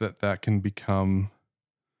sense that can become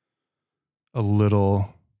a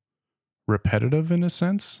little repetitive in a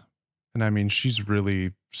sense. And I mean, she's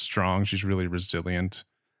really strong, she's really resilient,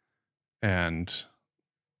 and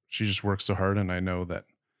she just works so hard. And I know that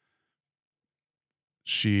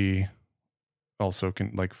she also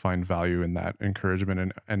can like find value in that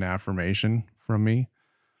encouragement and affirmation from me.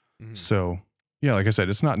 Mhm. So, yeah, like I said,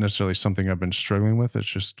 it's not necessarily something I've been struggling with. It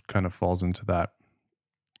just kind of falls into that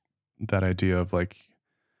idea of like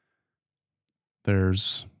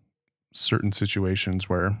there's certain situations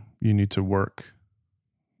where you need to work,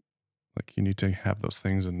 like you need to have those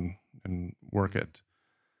things and work Mhm. at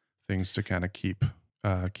things to kind of keep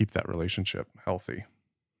that relationship healthy.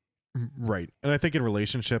 Right. And I think in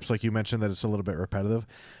relationships, like you mentioned, that it's a little bit repetitive.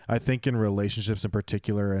 I think in relationships in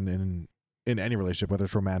particular, and in any relationship, whether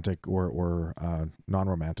it's romantic or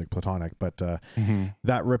non-romantic, platonic, but Hmm.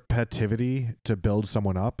 that repetitivity to build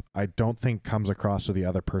someone up, I don't think comes across to the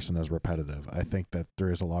other person as repetitive. I think that there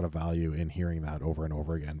is a lot of value in hearing that over and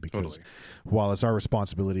over again, because Totally. while it's our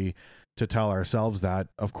responsibility to tell ourselves that,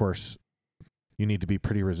 of course, you need to be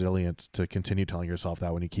pretty resilient to continue telling yourself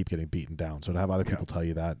that when you keep getting beaten down. So to have other Yeah. people tell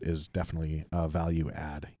you that is definitely a value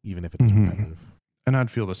add, even if it is Hmm. repetitive. And I'd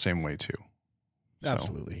feel the same way too. So,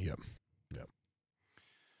 Absolutely. Yep.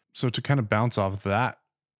 so to kind of bounce off that,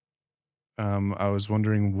 I was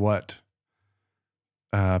wondering what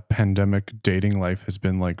pandemic dating life has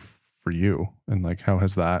been like for you, and like how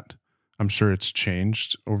has that, I'm sure it's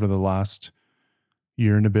changed over the last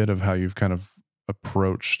year and a bit of how you've kind of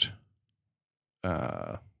approached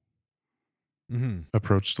uh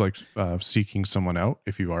Mm-hmm. like seeking someone out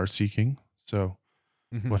if you are seeking. So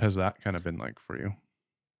Mm-hmm. what has that kind of been like for you?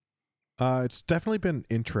 It's definitely been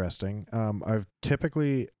interesting. I've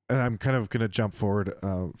typically, and I'm kind of going to jump forward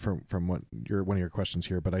from what one of your questions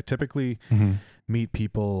here, but I typically Hmm. meet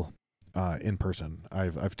people in person.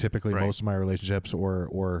 I've typically, Right. most of my relationships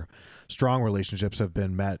or strong relationships have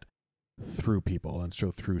been met through people, and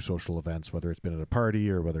so through social events, whether it's been at a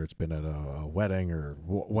party or whether it's been at a wedding or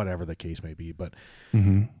whatever the case may be, but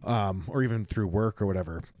Hmm. or even through work or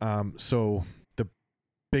whatever. So the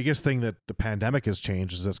biggest thing that the pandemic has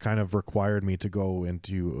changed is it's kind of required me to go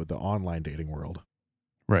into the online dating world,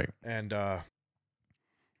 Right. and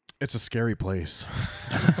it's a scary place.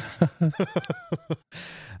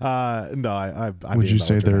 No, I'm Would being you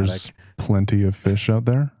say there's melodramatic. plenty of fish out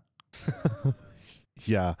there?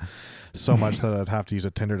 Yeah, so much that I'd have to use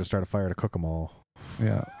a Tinder to start a fire to cook them all.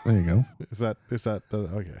 Yeah, there you go. Is that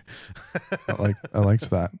okay? I liked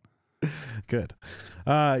that. Good.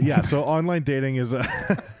 Yeah. So online dating is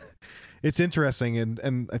it's interesting,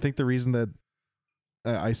 and I think the reason that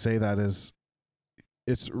I say that is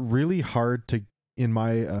it's really hard to, in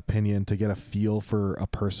my opinion, to get a feel for a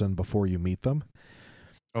person before you meet them.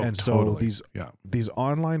 Oh, And so totally. Yeah. these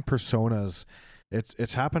online personas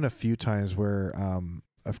it's happened a few times where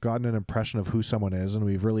I've gotten an impression of who someone is, and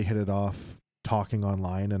we've really hit it off talking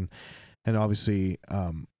online, and obviously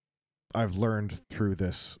I've learned through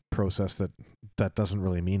this process that doesn't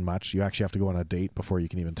really mean much. You actually have to go on a date before you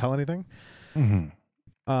can even tell anything.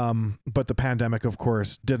 But the pandemic, of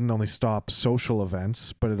course, didn't only stop social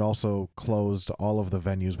events, but it also closed all of the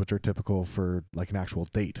venues which are typical for like an actual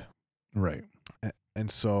date. Right.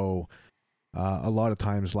 And so a lot of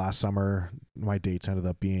times last summer, my dates ended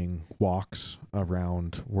up being walks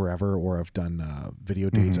around wherever, or I've done video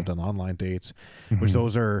dates, I've done online dates, which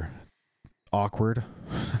those are awkward.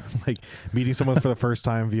 Like meeting someone for the first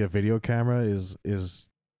time via video camera is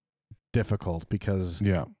difficult because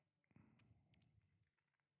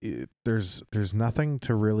there's nothing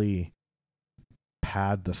to really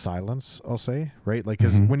pad the silence, I'll say, right? Like,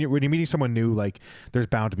 because when you're meeting someone new, like there's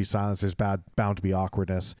bound to be silence, there's bound to be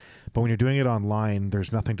awkwardness, but when you're doing it online,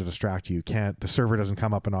 there's nothing to distract you. The server doesn't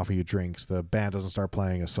come up and offer you drinks, the band doesn't start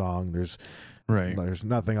playing a song, there's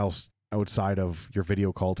nothing else outside of your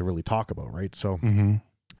video call to really talk about, right? So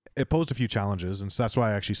it posed a few challenges, and so that's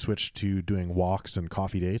why I actually switched to doing walks and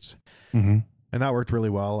coffee dates, and that worked really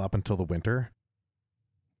well up until the winter.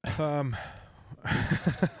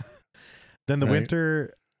 Then the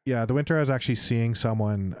winter, the winter I was actually seeing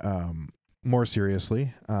someone more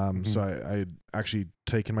seriously. So I actually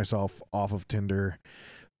taken myself off of Tinder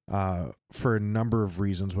for a number of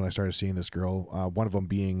reasons when I started seeing this girl. One of them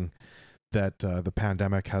being that the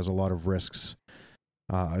pandemic has a lot of risks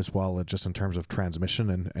as well, just in terms of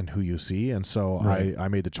transmission and who you see. And so I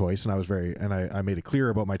made the choice, and I made it clear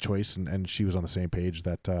about my choice, and she was on the same page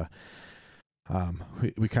that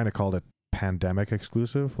we kind of called it pandemic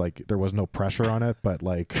exclusive. Like there was no pressure on it, but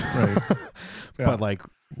like but like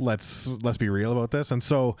let's be real about this. And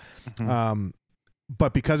so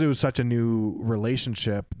but because it was such a new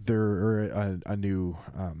relationship, a new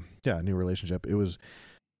relationship,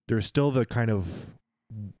 there's still the kind of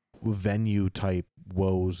venue type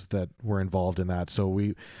woes that were involved in that. So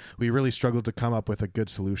we really struggled to come up with a good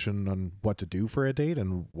solution on what to do for a date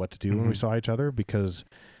and what to do when we saw each other, because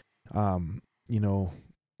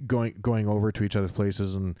going over to each other's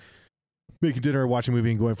places and making dinner, watching a movie,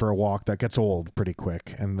 and going for a walk, that gets old pretty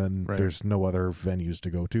quick, and then there's no other venues to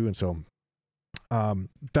go to. And so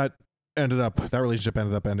that relationship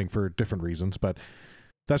ended up ending for different reasons, but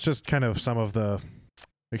that's just kind of some of the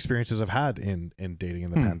experiences I've had in dating in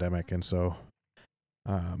the pandemic. And so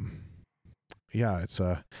it's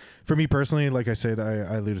for me personally, like I said,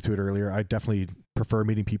 I alluded to it earlier, I definitely prefer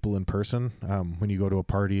meeting people in person. When you go to a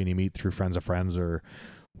party and you meet through friends of friends or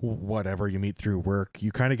whatever, you meet through work,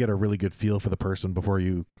 you kind of get a really good feel for the person before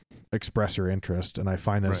you express your interest, and I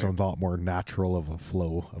find that it's a lot more natural of a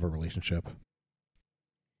flow of a relationship.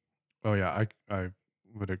 Oh yeah, I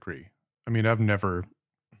would agree. I mean, I've never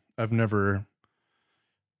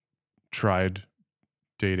tried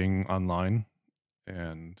dating online,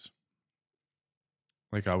 and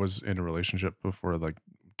like I was in a relationship before like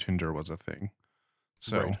Tinder was a thing.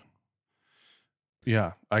 So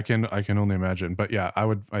yeah, I can only imagine. But yeah,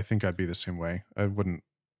 I think I'd be the same way. I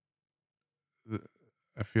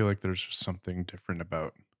feel like there's just something different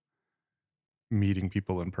about meeting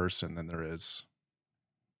people in person than there is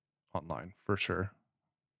online, for sure.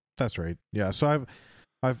 That's right. Yeah. So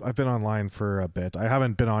I've been online for a bit. I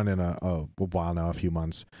haven't been on in a while now, a few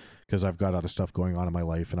months, because I've got other stuff going on in my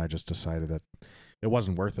life, and I just decided that it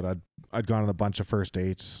wasn't worth it. I'd gone on a bunch of first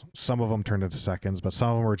dates. Some of them turned into seconds, but some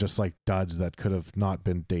of them were just like duds that could have not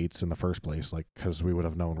been dates in the first place, like because we would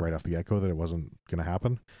have known right off the get-go that it wasn't going to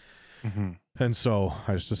happen. And so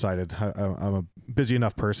I just decided I'm a busy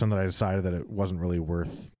enough person that I decided that it wasn't really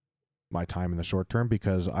worth my time in the short term,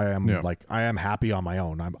 because I am I am happy on my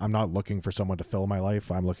own. I'm not looking for someone to fill my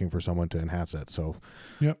life. I'm looking for someone to enhance it. So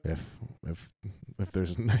if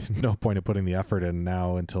there's no point of putting the effort in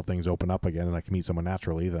now until things open up again and I can meet someone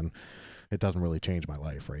naturally, then it doesn't really change my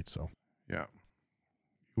life, right? So yeah,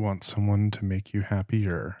 you want someone to make you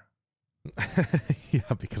happier.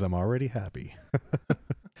 Yeah, because I'm already happy.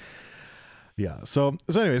 Yeah. So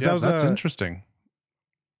anyways, that's interesting.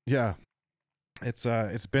 Yeah. It's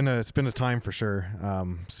been a time for sure.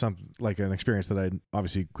 Some like an experience that I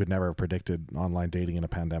obviously could never have predicted, online dating in a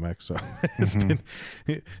pandemic. So it's been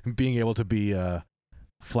being able to be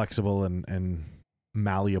flexible and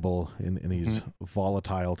malleable in these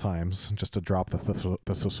volatile times, just to drop fuck,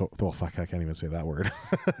 I can't even say that word.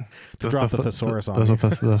 To drop the thesaurus on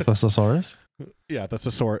the thesaurus. Yeah, that's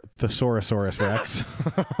the Thesaurus Rex.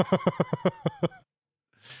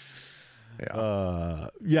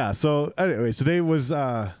 So anyway, today was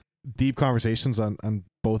deep conversations on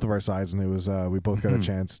both both of our sides, and it was we both got a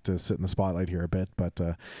chance to sit in the spotlight here a bit. But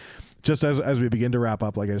just as we begin to wrap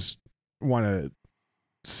up, like, I just want to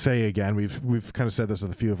say again, we've kind of said this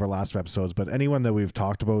in a few of our last episodes, but anyone that we've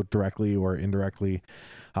talked about directly or indirectly,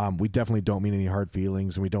 we definitely don't mean any hard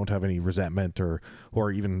feelings, and we don't have any resentment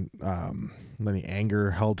or even any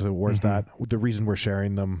anger held towards that. The reason we're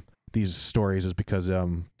sharing these stories is because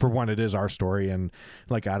for one, it is our story, and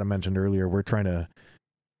like Adam mentioned earlier, we're trying to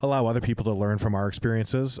allow other people to learn from our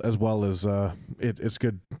experiences, as well as it's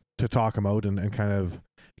good to talk them out and kind of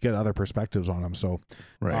get other perspectives on them. So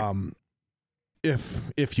Right.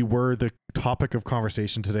 If you were the topic of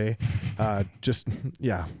conversation today, just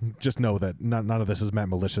know that none of this is meant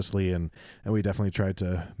maliciously, and we definitely tried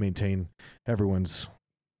to maintain everyone's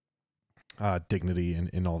dignity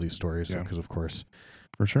in all these stories, because of course,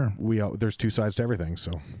 For sure. there's two sides to everything.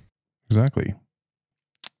 So Exactly.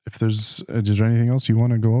 If is there anything else you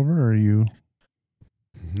want to go over, or are you?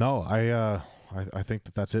 No, I think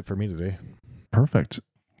that's it for me today. Perfect.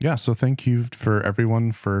 Yeah. So thank you for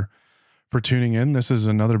everyone for tuning in. This is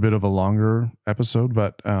another bit of a longer episode,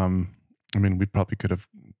 but I mean, we probably could have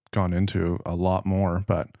gone into a lot more,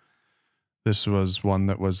 but this was one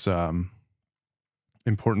that was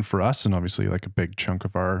important for us, and obviously like a big chunk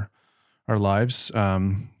of our lives.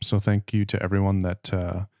 So thank you to everyone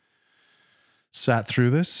that sat through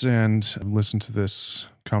this and listened to this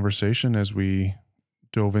conversation as we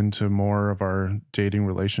dove into more of our dating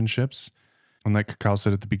relationships. And like Kyle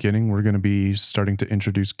said at the beginning, we're going to be starting to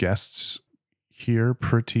introduce guests here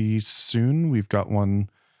pretty soon. We've got one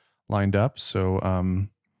lined up. So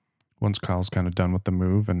once Kyle's kind of done with the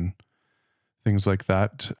move and things like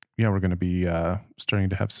that, we're going to be starting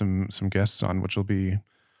to have some guests on, which will be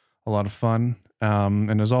a lot of fun.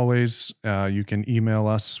 And as always, you can email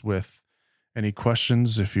us with any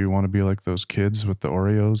questions if you want to be like those kids with the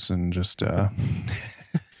Oreos and just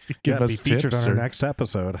give us be featured tips on our next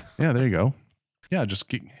episode. Yeah, there you go. Yeah,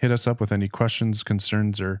 just hit us up with any questions,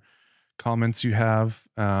 concerns, or comments you have.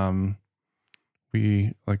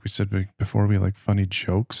 We, like we said before, we like funny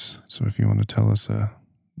jokes. So if you want to tell us a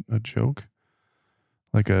joke,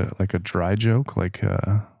 like a dry joke, like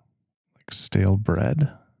stale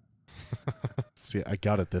bread. See, I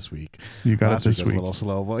got it this week. You got Last it this week. Was week. a little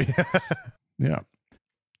slow, but Yeah.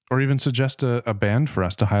 Or even suggest a band for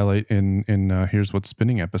us to highlight in Here's What's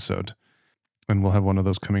Spinning episode. And we'll have one of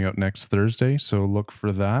those coming out next Thursday. So look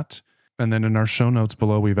for that. And then in our show notes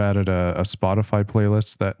below, we've added a Spotify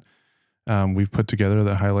playlist that we've put together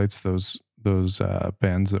that highlights those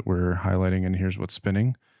bands that we're highlighting in Here's What's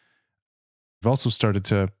Spinning. We've also started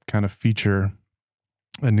to kind of feature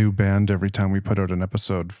a new band every time we put out an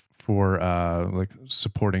episode for like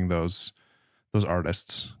supporting those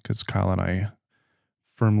artists, because Kyle and I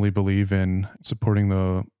firmly believe in supporting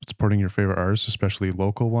your favorite artists, especially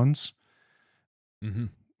local ones. Mm-hmm.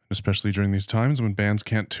 Especially during these times when bands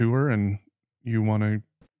can't tour and you want to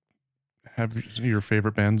have your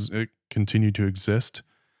favorite bands continue to exist.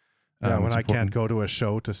 When I can't go to a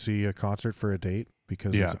show to see a concert for a date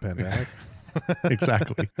because it's a pandemic.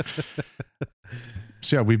 Exactly.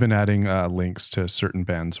 So we've been adding links to certain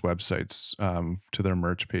bands' websites to their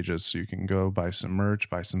merch pages, so you can go buy some merch,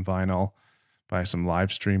 buy some vinyl, buy some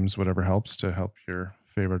live streams, whatever helps to help your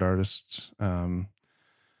favorite artists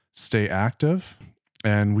stay active.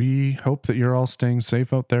 And we hope that you're all staying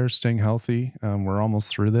safe out there, staying healthy. We're almost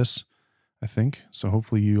through this, I think. So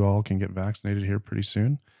hopefully you all can get vaccinated here pretty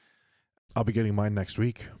soon. I'll be getting mine next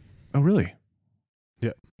week. Oh, really?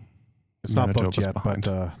 Yeah. It's not booked yet, behind.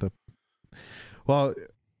 But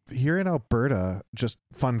here in Alberta, just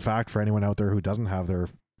fun fact for anyone out there who doesn't have their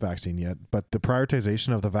vaccine yet, but the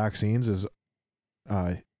prioritization of the vaccines is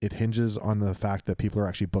it hinges on the fact that people are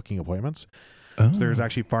actually booking appointments. Oh. So there's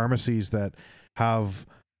actually pharmacies that have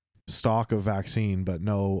stock of vaccine but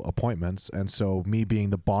no appointments, and so me being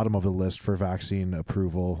the bottom of the list for vaccine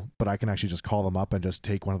approval, but I can actually just call them up and just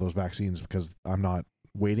take one of those vaccines because I'm not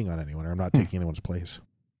waiting on anyone, or I'm not taking anyone's place.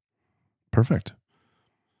 Perfect.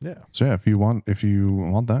 Yeah. So if you want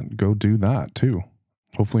that, go do that too.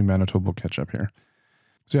 Hopefully Manitoba will catch up here.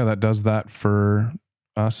 So that does that for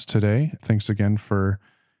us today. Thanks again for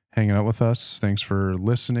hanging out with us. Thanks for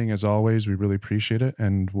listening. As always, we really appreciate it.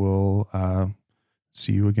 And we'll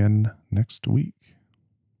see you again next week.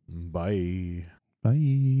 Bye.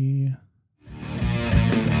 Bye.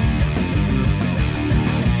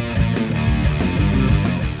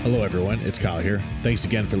 Hello, everyone. It's Kyle here. Thanks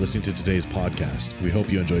again for listening to today's podcast. We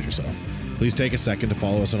hope you enjoyed yourself. Please take a second to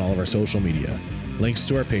follow us on all of our social media. Links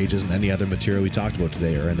to our pages and any other material we talked about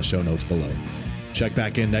today are in the show notes below. Check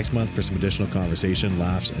back in next month for some additional conversation,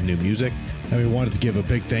 laughs, and new music. And we wanted to give a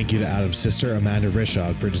big thank you to Adam's sister, Amanda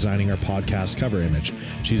Rishog, for designing our podcast cover image.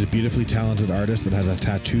 She's a beautifully talented artist that has a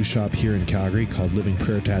tattoo shop here in Calgary called Living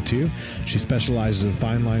Prayer Tattoo. She specializes in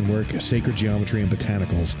fine line work, sacred geometry, and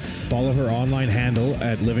botanicals. Follow her online handle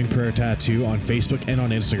at Living Prayer Tattoo on Facebook and on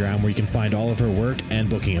Instagram, where you can find all of her work and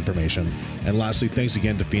booking information. And lastly, thanks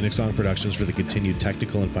again to Phoenix Song Productions for the continued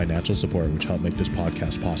technical and financial support which helped make this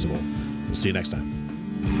podcast possible. We'll see you next time.